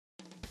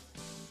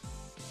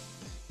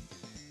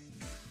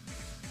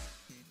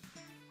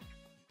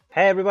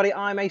Hey everybody,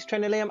 I'm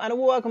AceTrainerLiam and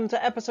welcome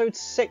to episode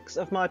 6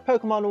 of my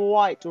Pokemon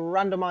White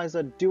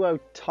Randomizer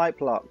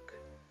Duo-Typelocke.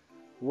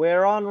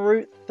 We're on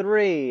Route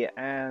 3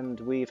 and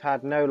we've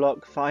had no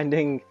luck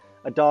finding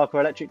a dark or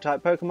electric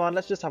type Pokemon.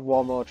 Let's just have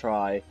one more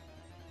try.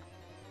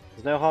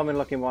 There's no harm in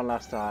looking one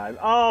last time.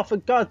 Oh, for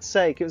God's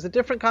sake, it was a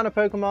different kind of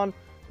Pokemon,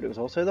 but it was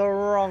also the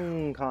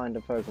wrong kind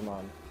of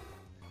Pokemon.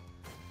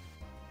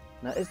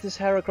 Now, is this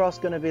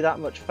Heracross going to be that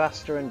much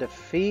faster in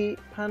defeat,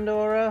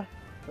 Pandora?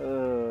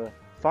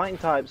 Fighting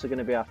types are going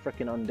to be our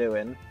frickin'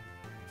 undoing.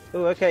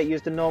 Oh, okay, it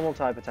used a normal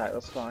type attack,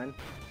 that's fine.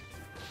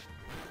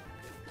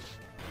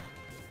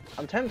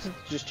 I'm tempted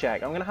to just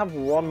check. I'm going to have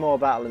one more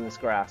battle in this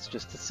grass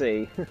just to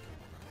see.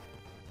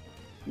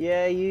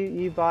 Yeah,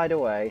 you bide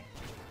away.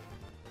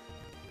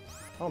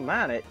 Oh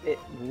man, it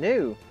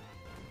knew.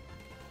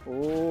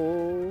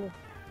 Oh.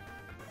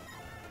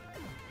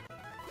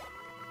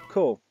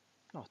 Cool.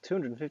 Oh,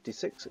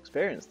 256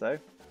 experience though.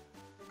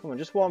 Come on,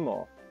 just one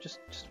more. Just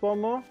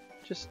one more.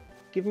 Just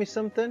give me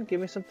something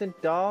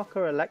dark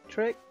or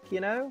electric, you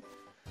know?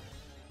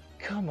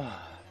 Come on.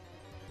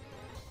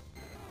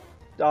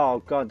 Oh,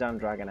 goddamn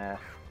Dragonair.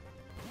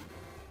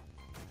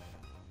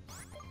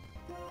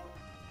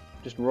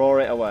 Just roar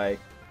it away.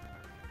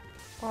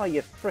 Oh,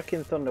 you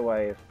frickin' Thunder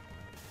Wave.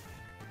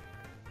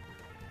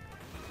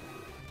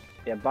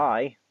 Yeah,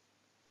 bye.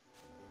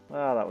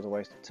 Well, that was a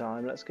waste of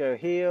time. Let's go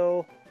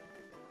heal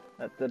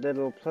at the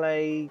little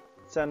play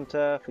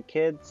center for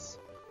kids.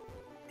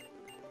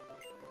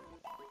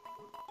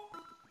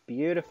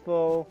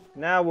 Beautiful.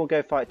 Now we'll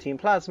go fight Team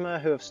Plasma,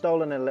 who have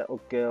stolen a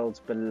little girl's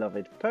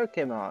beloved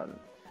Pokemon.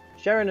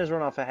 Sharon has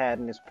run off ahead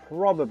and is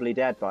probably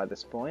dead by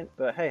this point,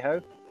 but hey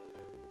ho.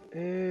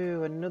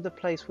 Ooh, another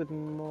place with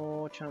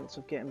more chance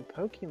of getting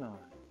Pokemon.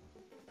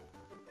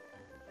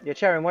 Yeah,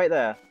 Sharon, wait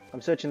there.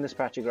 I'm searching this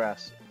patch of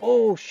grass.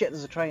 Oh shit,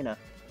 there's a trainer.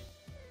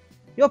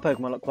 Your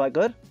Pokemon look quite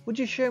good. Would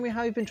you show me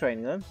how you've been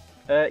training them?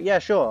 Yeah,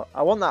 sure.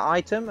 I want that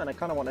item and I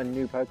kind of want a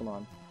new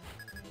Pokemon.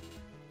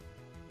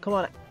 Come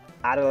on,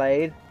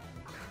 Adelaide.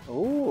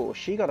 Ooh,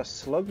 she got a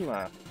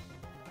Slugma.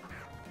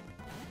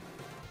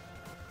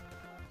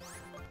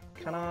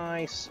 Can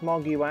I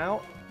smog you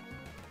out?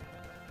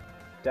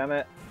 Damn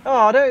it.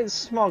 Oh, don't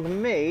smog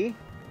me.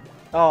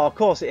 Oh, of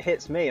course it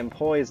hits me and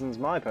poisons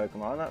my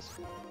Pokemon. That's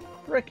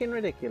freaking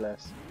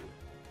ridiculous.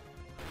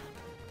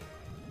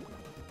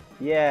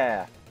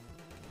 Yeah.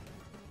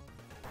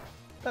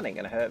 That ain't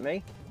gonna hurt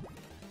me.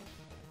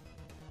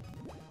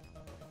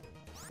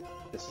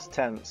 This is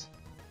tense.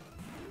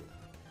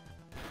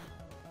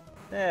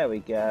 There we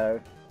go.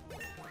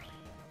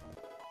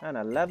 And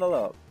a level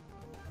up.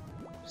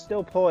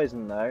 Still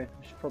poison though.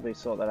 I should probably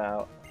sort that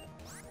out.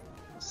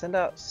 Send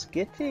out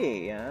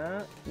Skitty,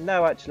 yeah?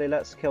 No, actually,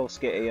 let's kill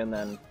Skitty and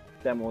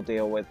then we'll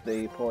deal with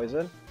the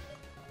poison.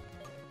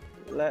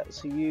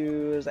 Let's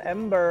use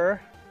Ember.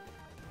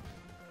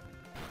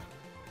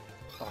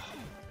 Oh,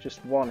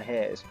 just one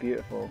hit, it's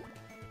beautiful.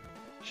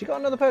 She got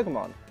another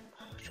Pokemon.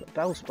 Oh, she got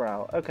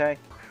Bellsprout, okay.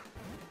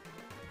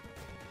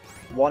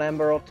 One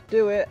Ember ought to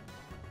do it.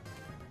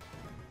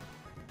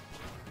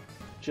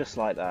 Just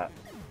like that.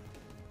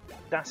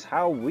 That's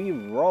how we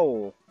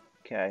roll.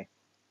 Okay.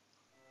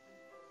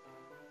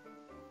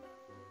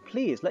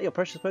 Please, let your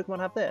precious Pokemon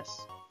have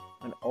this.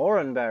 An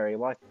Oranberry,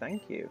 why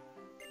thank you.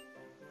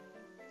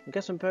 I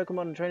guess when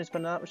Pokemon and trainers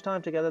spend that much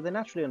time together, they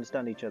naturally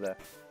understand each other.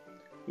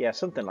 Yeah,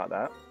 something like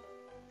that.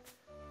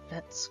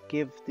 Let's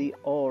give the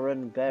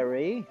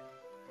Oranberry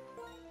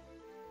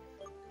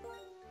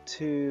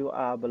to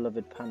our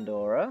beloved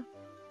Pandora.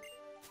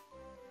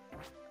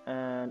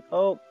 And,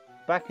 oh,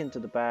 back into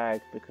the bag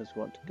because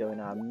we want to go in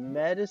our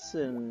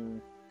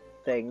medicine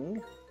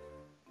thing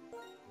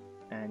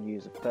and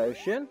use a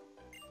potion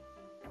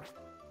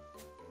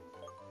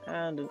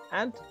and an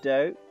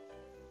antidote.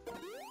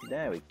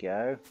 There we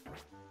go.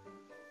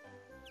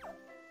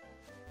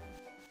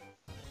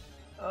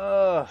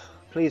 Oh,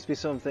 please be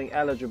something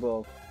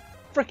eligible.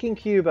 Frickin'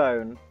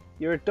 Cubone,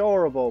 you're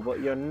adorable, but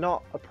you're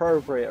not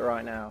appropriate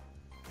right now.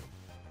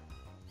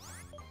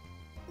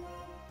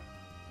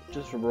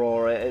 Just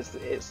roar it.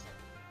 It's.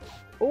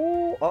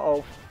 Oh,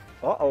 uh-oh.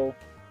 Uh-oh.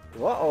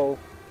 Uh-oh.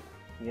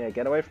 Yeah,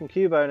 get away from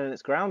Cubone and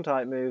its ground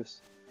type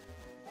moves.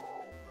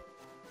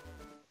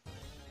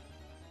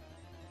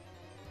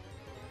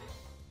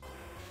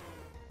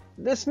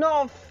 That's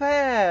not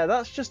fair.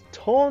 That's just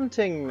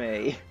taunting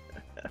me.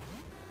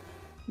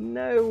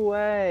 No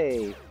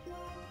way.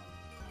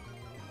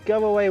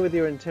 Go away with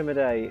your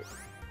Intimidate,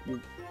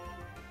 you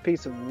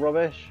piece of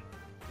rubbish.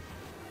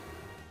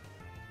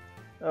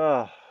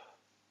 Oh.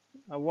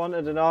 I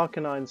wanted an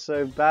Arcanine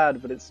so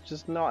bad, but it's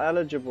just not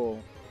eligible.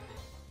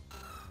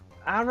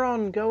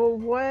 Aaron, go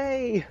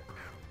away!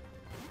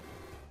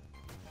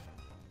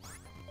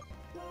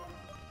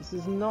 This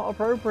is not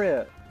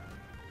appropriate.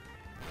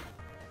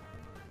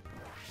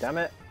 Damn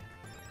it.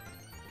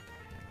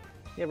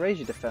 Yeah, raise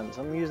your defense.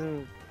 I'm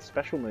using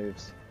special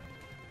moves.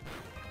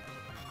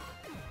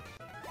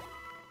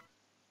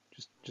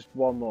 Just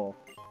one more.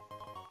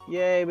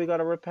 Yay, we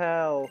got a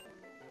Repel.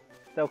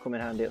 They'll come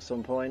in handy at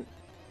some point.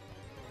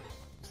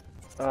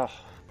 Oh,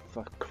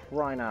 for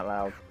crying out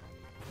loud.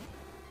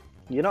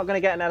 You're not going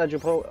to get an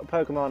eligible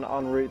Pokemon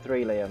on Route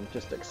 3, Liam.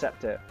 Just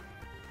accept it.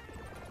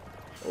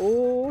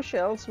 Oh,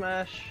 Shell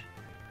Smash.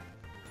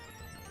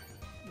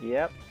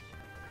 Yep.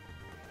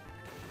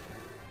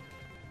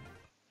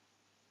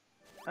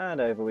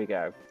 And over we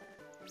go.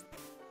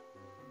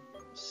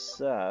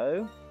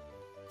 So...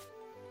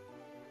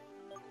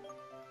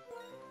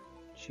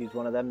 choose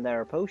one of them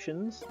there are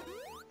potions.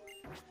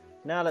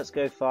 Now let's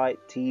go fight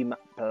Team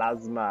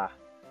Plasma.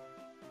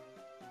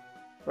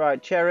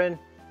 Right, Cherin,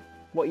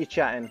 what you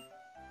chatting?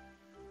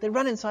 They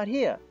run inside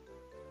here.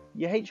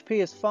 Your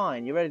HP is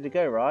fine. You're ready to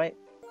go, right?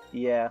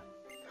 Yeah.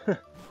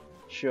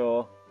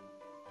 Sure.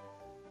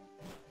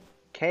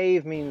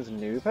 Cave means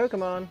new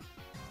Pokemon.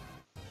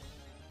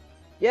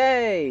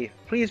 Yay!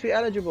 Please be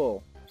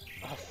eligible.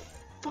 Oh,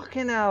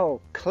 fucking hell.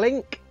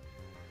 Clink.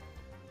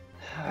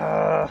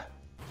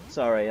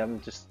 Sorry, I'm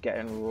just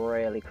getting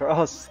really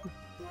cross.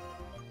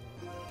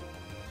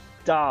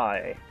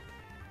 Die.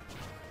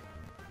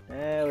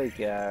 There we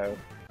go.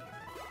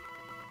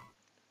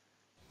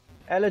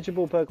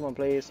 Eligible Pokemon,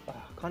 please. Oh,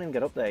 I can't even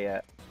get up there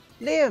yet.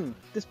 Liam!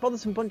 This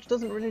bothersome bunch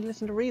doesn't really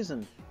listen to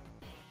reason.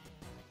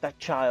 That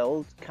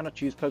child cannot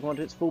choose Pokemon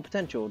to its full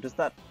potential. Doesn't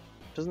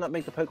that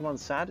make the Pokemon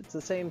sad? It's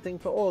the same thing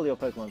for all your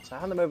Pokemon, so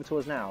hand them over to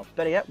us now.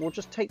 Better yet, we'll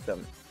just take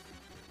them.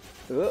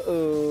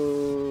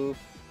 Uh-oh.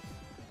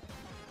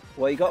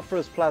 What you got for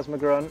us, Plasma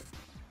Grunt?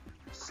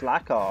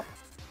 Slack off.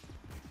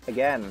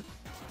 Again.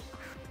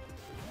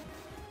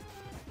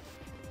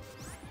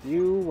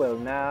 You will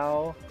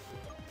now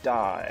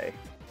die.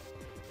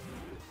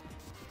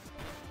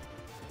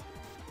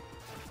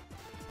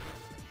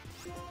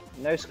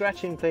 No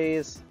scratching,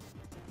 please.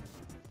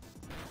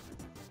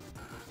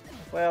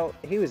 Well,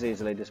 he was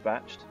easily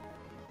dispatched.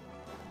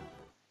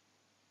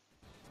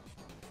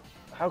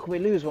 How can we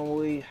lose when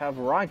we have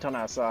right on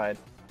our side?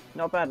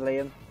 Not bad,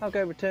 Liam. I'll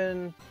go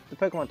return the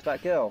Pokemon to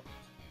that girl.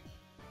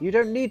 You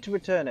don't need to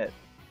return it.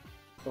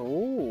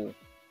 Ooh.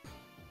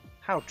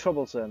 How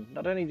troublesome.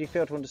 Not only do you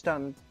fail to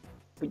understand,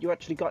 but you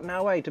actually got in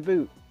our way to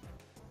boot.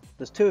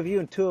 There's two of you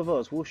and two of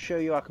us. We'll show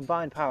you our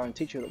combined power and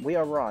teach you that we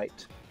are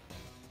right.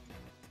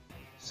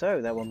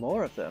 So, there were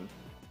more of them.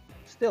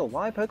 Still,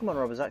 why are Pokemon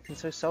robbers acting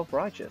so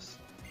self-righteous?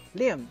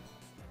 Liam,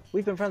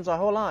 we've been friends our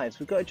whole lives.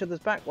 We've got each other's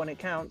back when it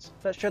counts.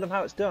 Let's show them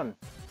how it's done.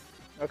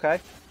 Okay.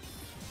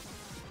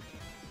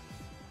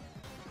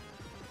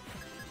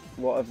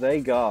 What have they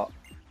got?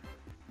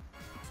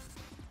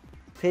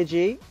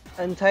 Pidgey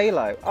and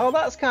Tailo. Oh,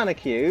 that's kind of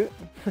cute.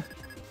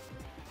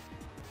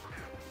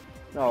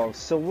 Oh,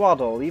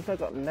 Sawaddle, you've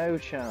got no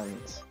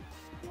chance.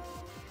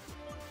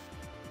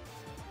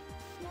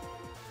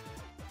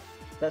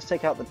 Let's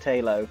take out the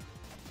Tailo.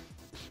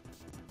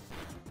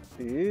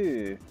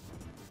 Ooh.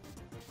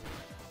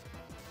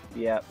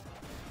 Yep.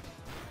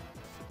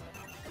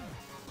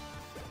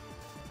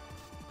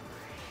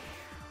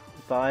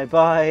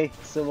 Bye-bye,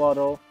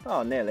 Sawaddle.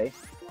 Oh, nearly.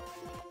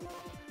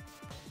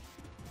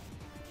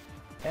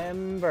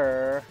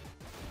 Ember.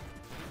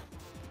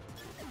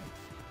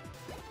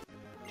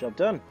 Job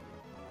done.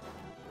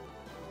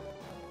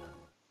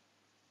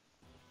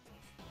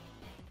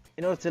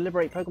 In order to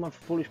liberate Pokemon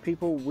from foolish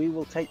people, we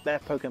will take their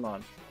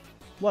Pokemon.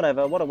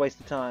 Whatever, what a waste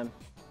of time.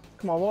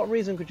 Come on, what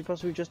reason could you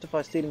possibly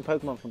justify stealing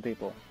Pokemon from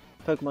people?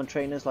 Pokemon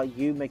trainers like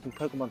you making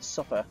Pokemon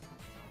suffer.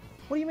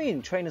 What do you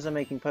mean, trainers are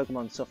making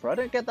Pokemon suffer? I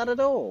don't get that at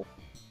all.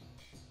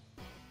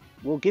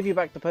 We'll give you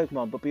back the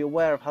Pokemon, but be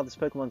aware of how this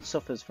Pokemon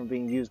suffers from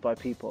being used by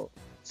people.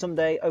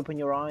 Someday, open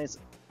your eyes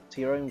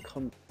to your own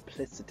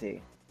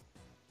complicity.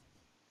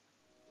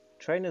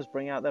 Trainers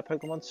bring out their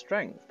Pokemon's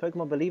strength.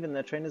 Pokemon believe in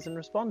their trainers and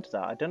respond to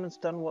that. I don't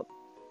understand what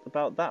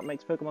about that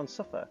makes Pokemon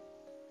suffer.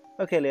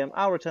 Okay, Liam,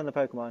 I'll return the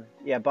Pokemon.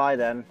 Yeah, bye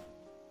then.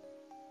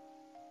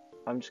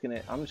 I'm just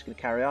gonna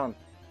carry on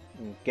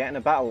and get in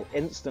a battle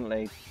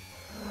instantly.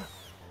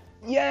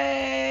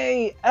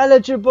 Yay!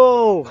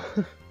 Eligible!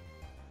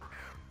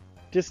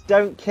 Just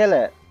don't kill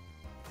it.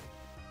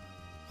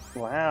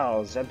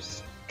 Wow,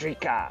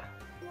 Zebstrika.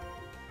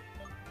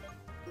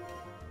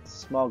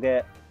 Smog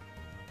it.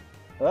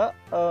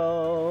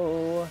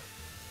 Uh-oh.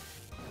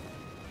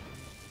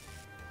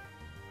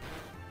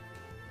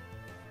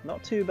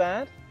 Not too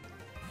bad.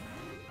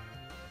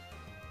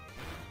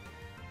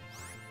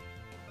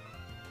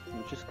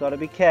 You just gotta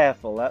be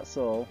careful, that's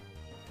all.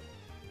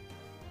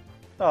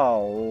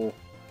 Oh.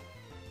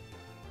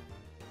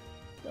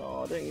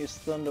 Oh, don't use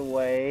Thunder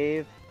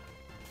Wave.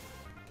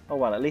 Oh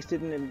well, at least it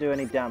didn't do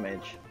any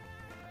damage.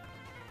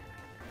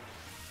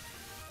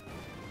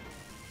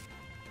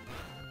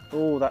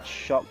 Oh, that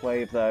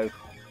Shockwave though.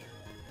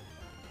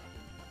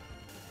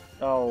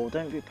 Oh,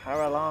 don't be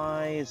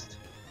paralysed.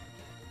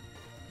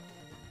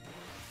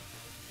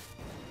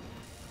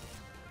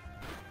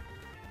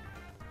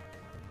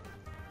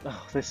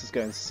 Oh, this is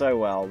going so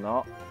well,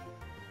 not.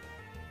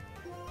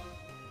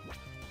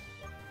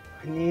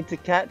 I need to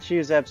catch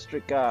you,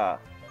 Zebstrika.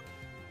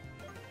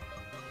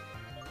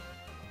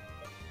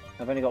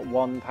 I've only got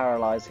one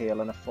paralyzed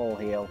heal and a full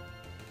heal.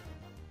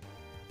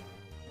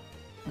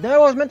 No,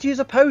 I was meant to use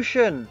a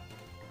potion!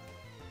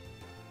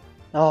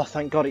 Oh,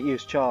 thank God it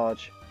used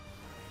charge.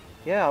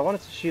 Yeah, I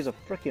wanted to use a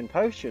freaking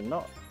potion,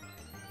 not...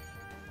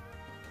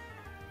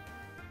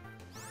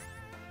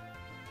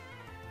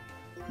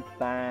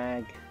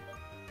 Bag.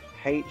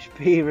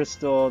 HP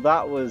restore.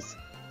 That was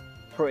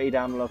pretty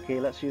damn lucky.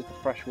 Let's use the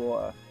fresh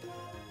water.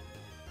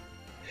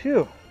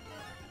 Phew.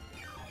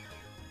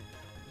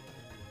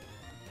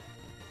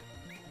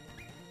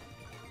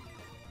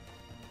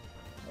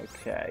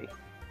 Okay.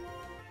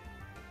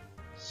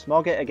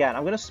 Smog it again.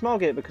 I'm going to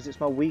smog it because it's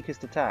my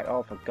weakest attack.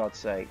 Oh, for God's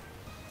sake.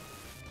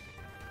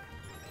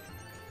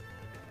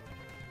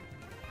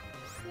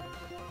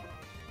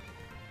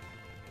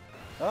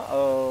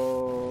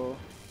 Uh-oh.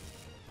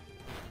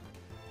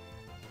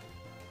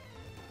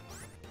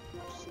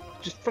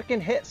 Just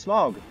freaking hit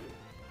Smog.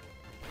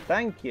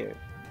 Thank you.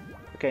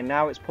 Okay,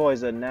 now it's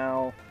poison.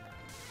 Now...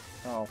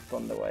 Oh,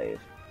 Thunder Wave.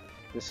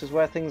 This is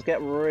where things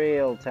get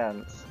real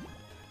tense.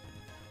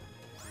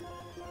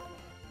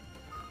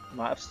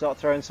 Might have to start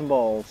throwing some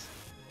balls.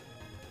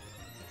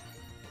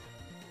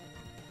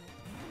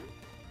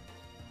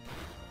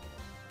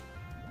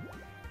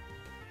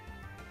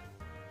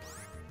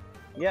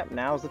 Yep,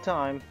 now's the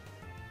time.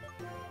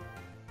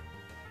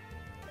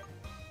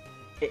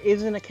 It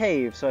is in a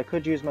cave, so I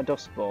could use my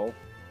Dust Ball.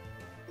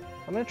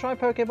 I'm going to try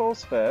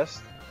Pokeballs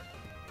first.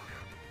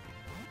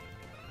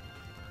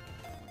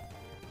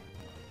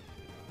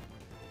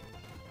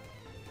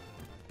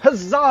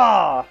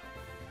 Huzzah!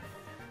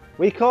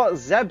 We caught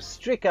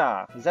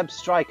Zebstrika.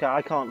 Zebstrika,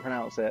 I can't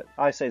pronounce it.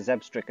 I say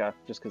Zebstrika,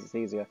 just because it's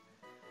easier.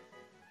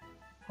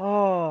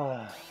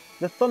 Oh,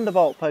 the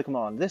Thunderbolt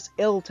Pokemon. This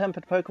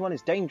ill-tempered Pokemon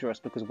is dangerous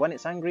because when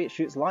it's angry it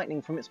shoots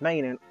lightning from its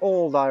mane in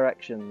all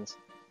directions.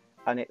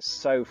 And it's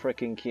so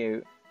freaking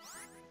cute.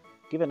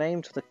 Give a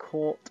name to the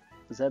caught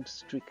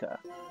Zebstrika.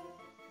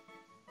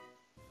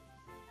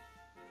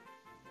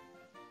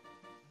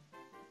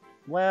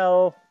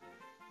 Well...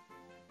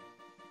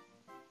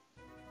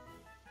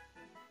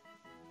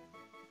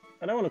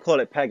 I don't want to call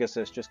it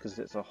Pegasus just because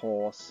it's a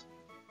horse.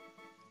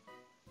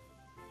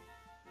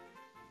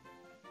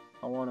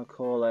 I want to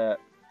call it...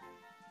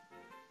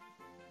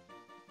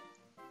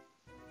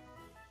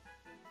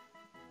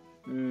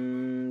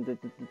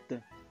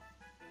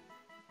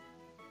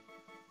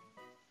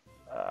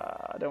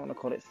 I don't want to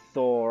call it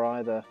Thor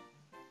either.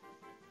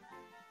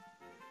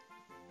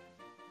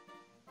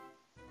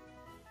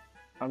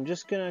 I'm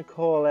just gonna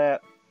call it...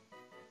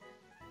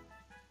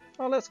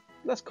 Oh, let's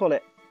call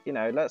it... You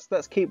know,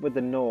 let's keep with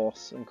the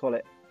Norse and call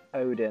it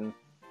Odin.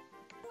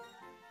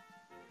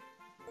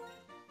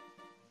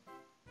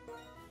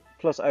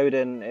 Plus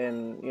Odin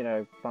in, you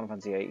know, Final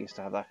Fantasy VIII used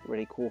to have that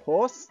really cool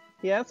horse.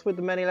 Yes, with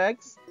the many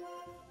legs.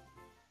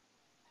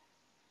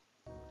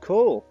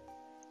 Cool.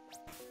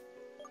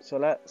 So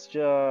let's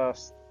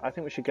just... I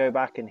think we should go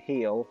back and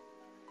heal.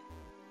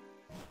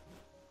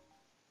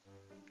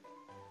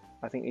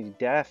 I think you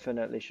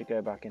definitely should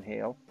go back and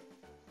heal.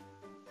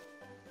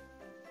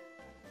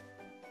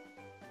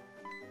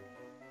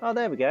 Oh,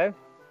 there we go.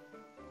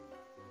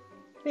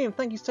 Liam,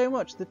 thank you so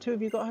much. The two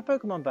of you got her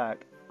Pokemon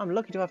back. I'm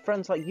lucky to have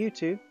friends like you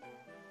two.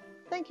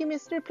 Thank you,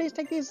 mister. Please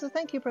take these as a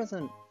thank you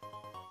present.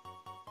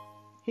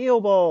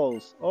 Heal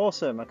balls.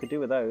 Awesome. I could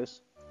do with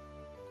those.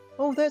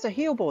 Oh, there's a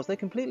heal balls. They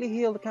completely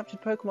heal the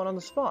captured Pokemon on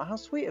the spot. How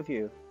sweet of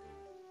you.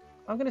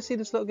 I'm going to see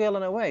this little girl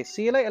on her way.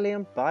 See you later,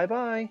 Liam.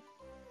 Bye-bye.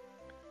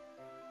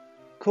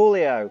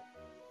 Coolio.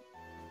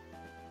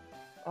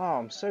 Oh,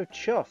 I'm so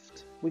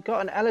chuffed. We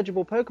got an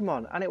eligible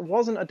Pokemon, and it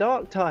wasn't a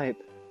Dark type.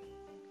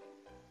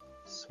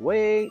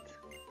 Sweet.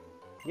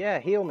 Yeah,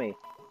 heal me.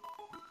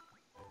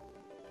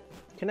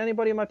 Can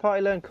anybody in my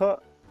party learn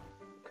Cut?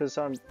 Because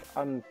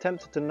I'm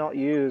tempted to not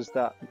use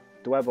that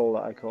Dwebble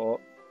that I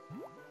caught.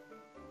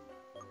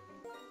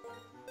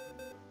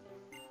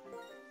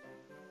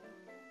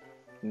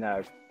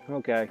 No.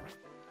 Okay.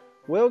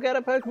 We'll get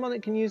a Pokemon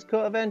that can use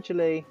Cut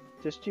eventually.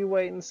 Just you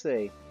wait and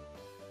see.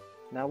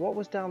 Now, what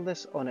was down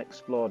this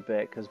unexplored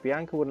bit? Because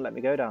Bianca wouldn't let me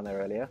go down there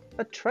earlier.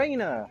 A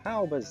trainer!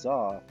 How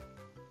bizarre.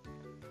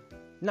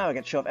 Now I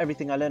get to show off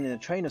everything I learned in a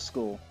trainer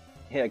school.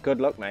 Yeah,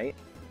 good luck, mate.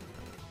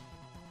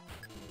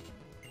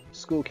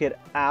 School kid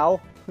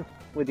Al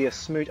with your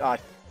smooch. I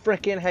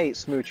frickin' hate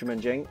Smoochum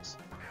and Jinx.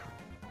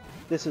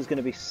 This is going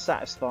to be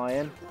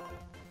satisfying.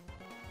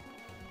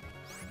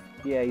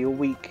 Yeah, you're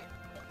weak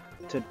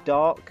to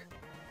dark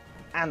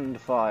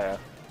and fire.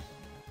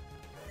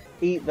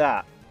 Eat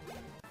that.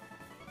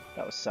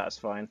 That was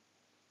satisfying.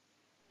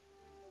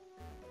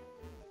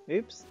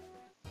 Oops.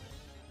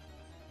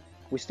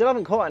 We still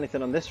haven't caught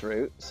anything on this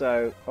route,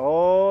 so...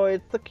 Oh,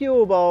 it's the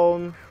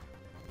Cubone!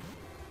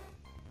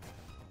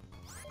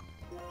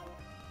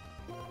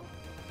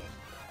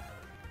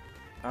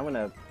 I'm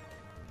gonna...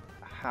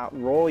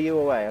 roar you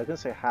away. I was gonna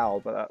say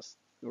howl, but that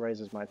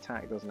raises my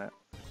attack, doesn't it?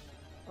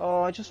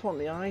 Oh, I just want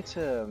the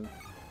item.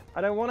 I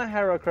don't want a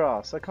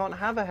Heracross. I can't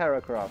have a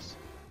Heracross.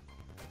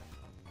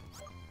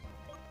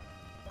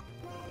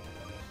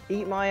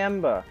 Eat my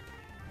Ember.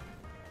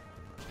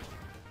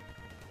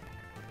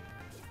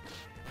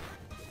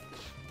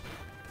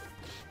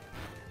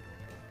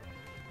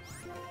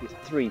 Your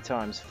 3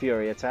 times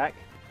Fury attack.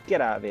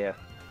 Get out of here.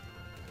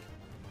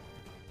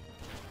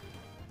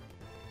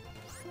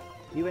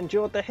 You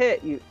endured the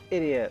hit, you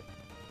idiot.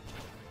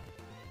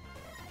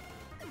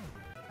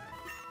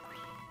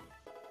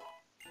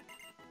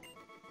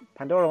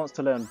 Pandora wants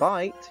to learn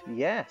Bite.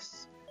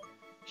 Yes.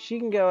 She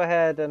can go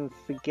ahead and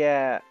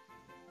forget.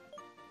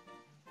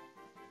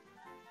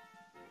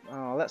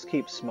 Oh, let's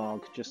keep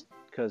Smog just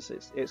because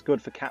it's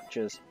good for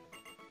captures.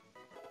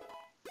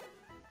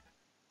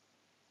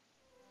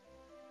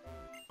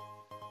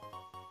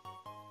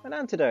 An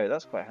antidote,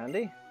 that's quite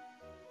handy.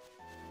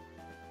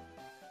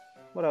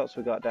 What else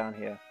we got down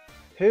here?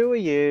 Who are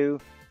you?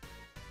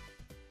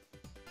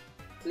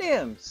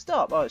 Liam,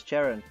 stop! Oh, it's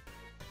Cherin.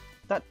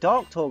 That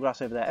dark tall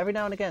grass over there, every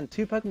now and again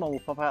 2 Pokemon will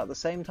pop out at the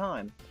same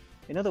time.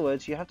 In other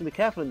words, you have to be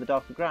careful in the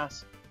darker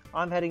grass.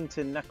 I'm heading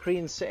to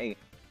Nakreen City.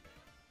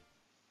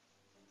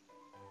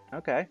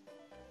 Okay.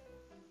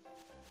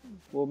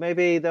 Well,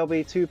 maybe there'll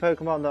be 2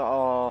 Pokemon that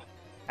are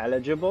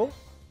eligible?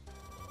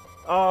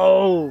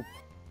 Oh!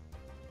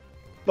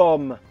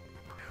 Bomb!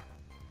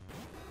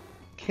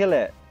 Kill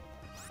it.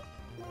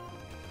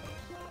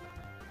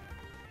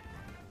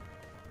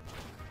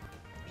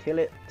 Kill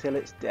it till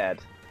it's dead.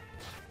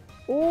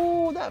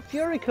 Oh, that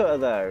Fury Cutter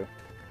though.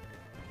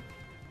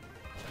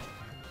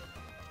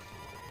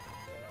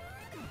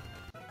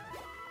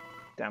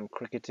 Damn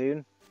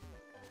Cricketune.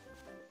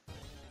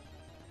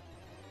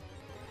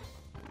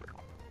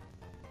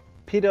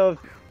 Pidove,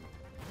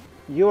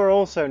 you are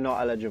also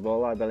not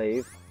eligible, I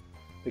believe,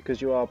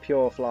 because you are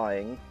pure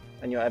flying,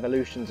 and your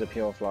evolutions are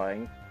pure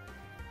flying.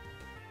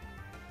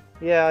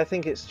 Yeah, I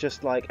think it's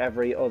just like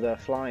every other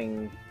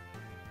flying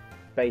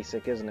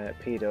basic, isn't it?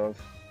 Pidove.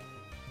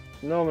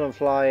 Normal and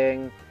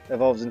flying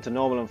evolves into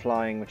normal and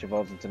flying, which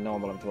evolves into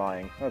normal and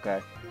flying.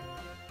 Okay.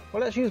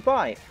 Well, let's use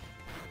Bite.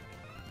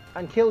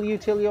 And kill you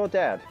till you're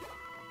dead.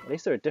 At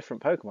least there are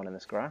different Pokemon in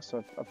this grass,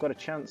 so I've got a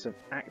chance of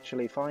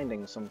actually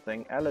finding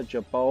something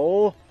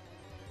eligible.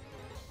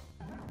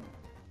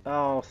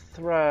 Oh,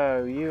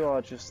 Throw, you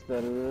are just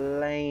the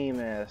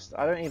lamest.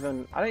 I don't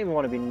even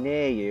want to be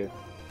near you.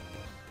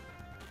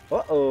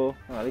 Uh-oh.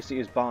 Well, at least it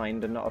used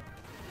Bind and not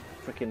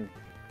a freaking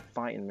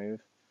fighting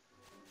move.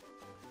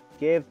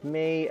 Give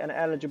me an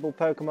eligible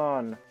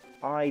Pokemon.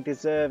 I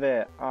deserve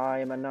it. I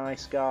am a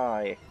nice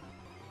guy.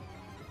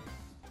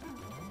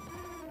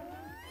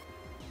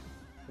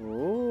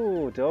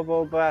 Ooh,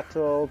 double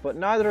battle, but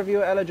neither of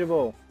you are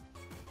eligible.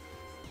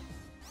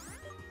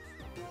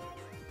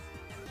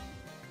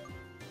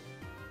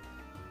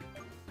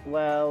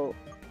 Well,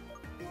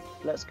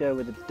 let's go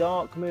with a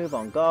dark move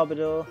on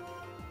Garbodor.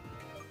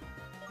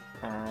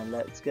 And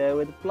let's go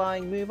with a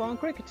flying move on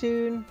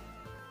Cricketune.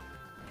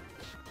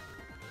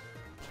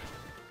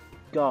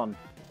 Gone.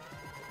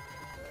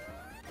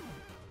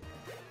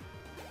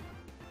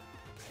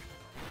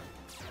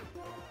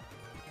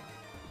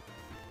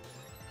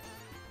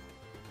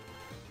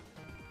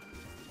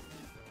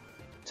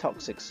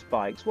 Toxic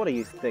spikes, what are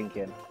you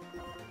thinking?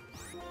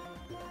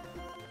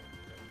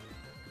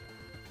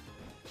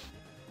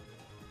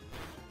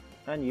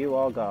 And you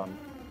are gone.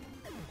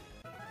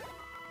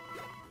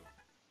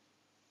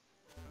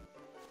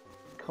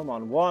 Come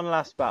on, one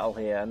last battle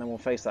here and then we'll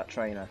face that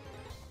trainer.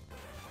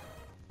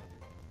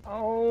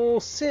 Oh,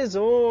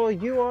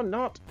 Scizor, you are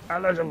not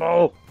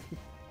eligible!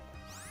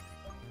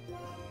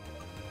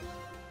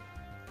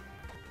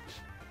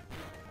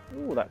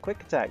 Ooh, that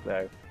quick attack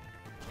though.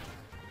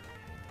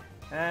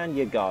 And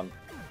you're gone.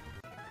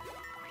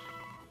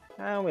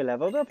 And we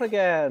leveled up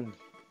again.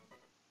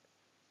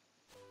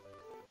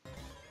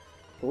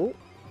 Ooh,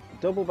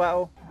 double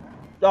battle.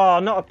 Oh,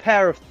 not a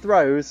pair of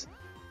throws.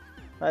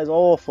 That is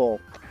awful.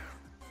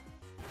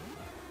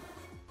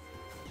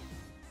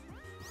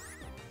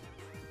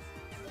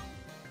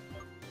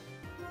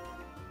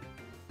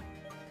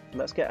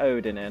 Let's get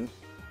Odin in.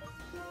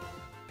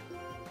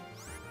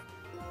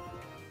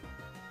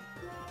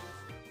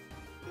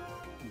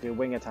 Do a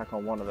wing attack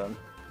on one of them.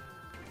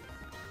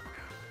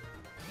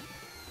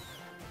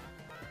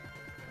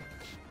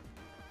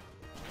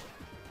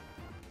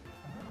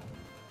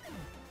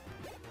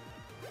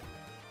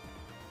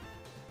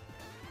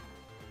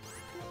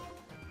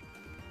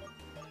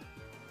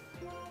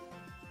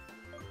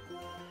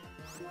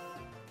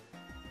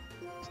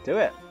 Let's do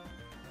it.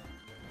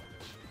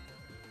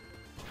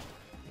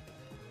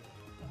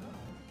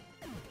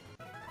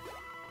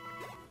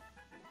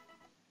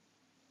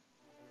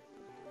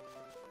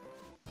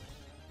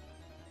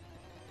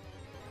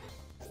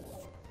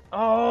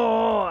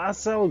 Oh,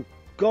 Asel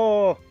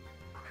Gore!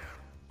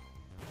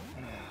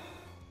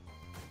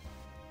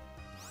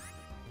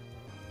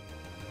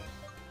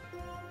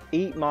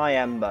 Eat my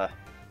ember.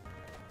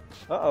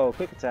 Uh-oh,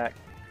 quick attack.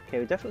 Okay,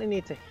 we definitely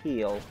need to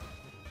heal.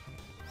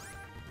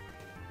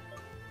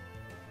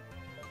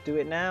 Do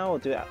it now or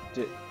do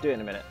it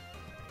in a minute?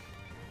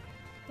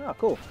 Oh,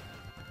 cool.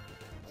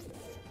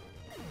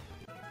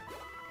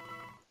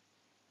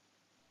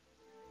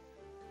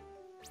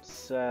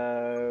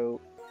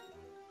 So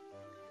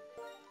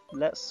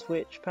let's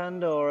switch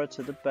Pandora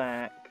to the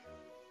back.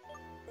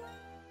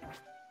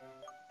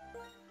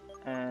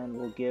 and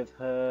we'll give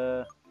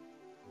her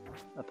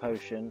a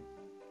potion.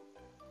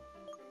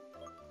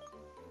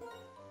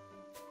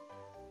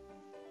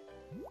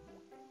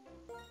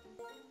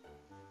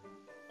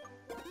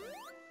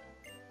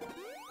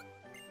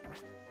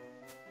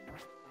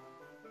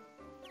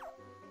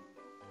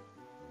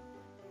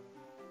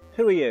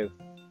 Who are you?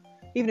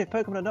 Even if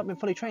Pokemon have not been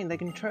fully trained, they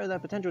can show their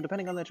potential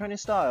depending on their training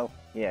style.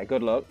 Yeah,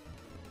 good luck.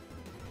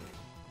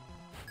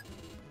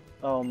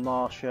 Oh,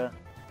 Marsha.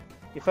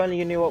 If only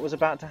you knew what was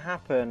about to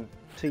happen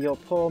to your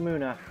poor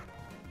Munna.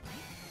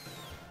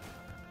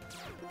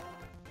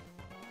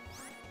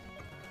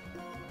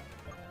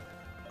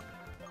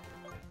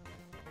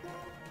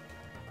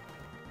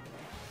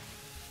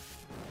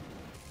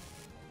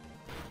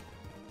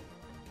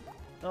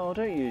 Oh,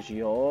 don't use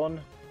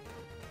yawn.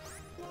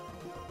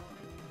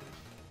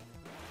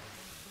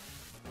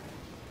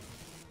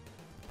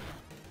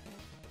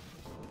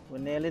 We're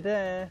nearly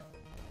there.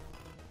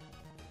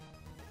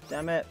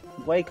 Damn it.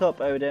 Wake up,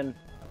 Odin.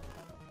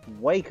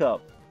 Wake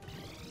up.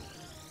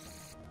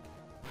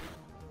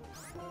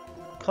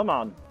 Come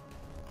on.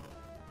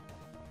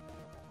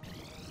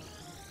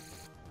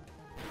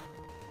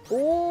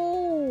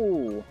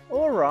 Ooh,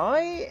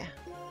 alright.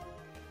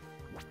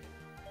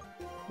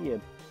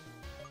 You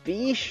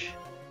beesh.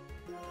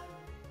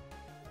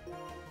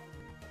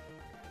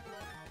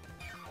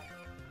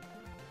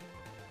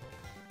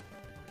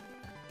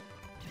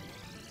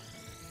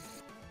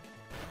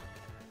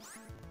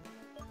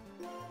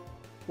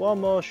 One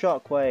more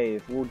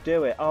shockwave will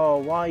do it. Oh,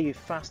 why are you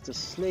fast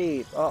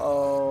asleep?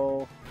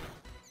 Uh-oh.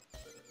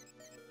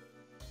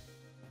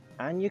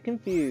 And you're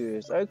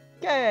confused.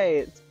 Okay,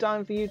 it's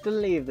time for you to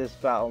leave this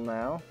battle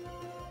now.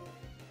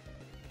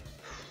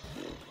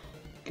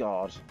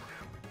 God.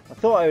 I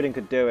thought Odin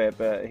could do it,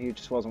 but he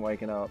just wasn't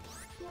waking up.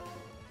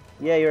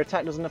 Yeah, your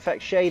attack doesn't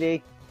affect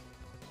Shady.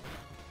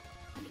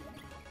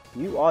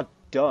 You are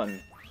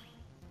done.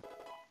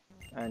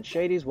 And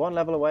Shady's one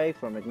level away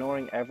from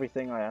ignoring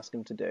everything I ask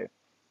him to do.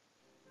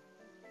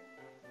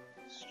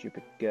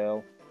 Stupid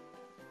girl.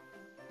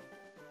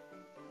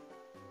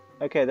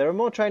 Okay, there are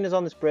more trainers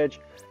on this bridge,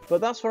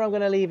 but that's where I'm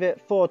going to leave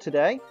it for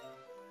today.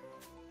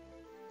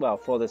 Well,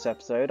 for this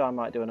episode. I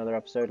might do another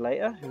episode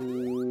later.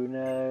 Who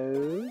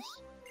knows?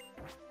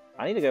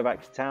 I need to go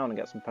back to town and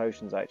get some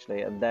potions,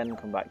 actually, and then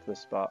come back to this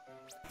spot.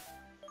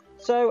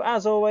 So,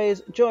 as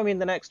always, join me in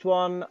the next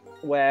one,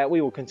 where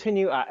we will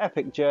continue our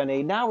epic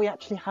journey. Now we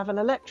actually have an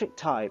electric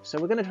type, so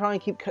we're going to try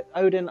and keep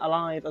Odin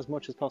alive as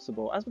much as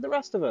possible, as with the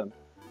rest of them.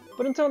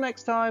 But until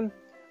next time,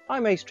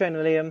 I'm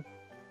AceTrainerLiam.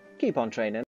 Keep on training.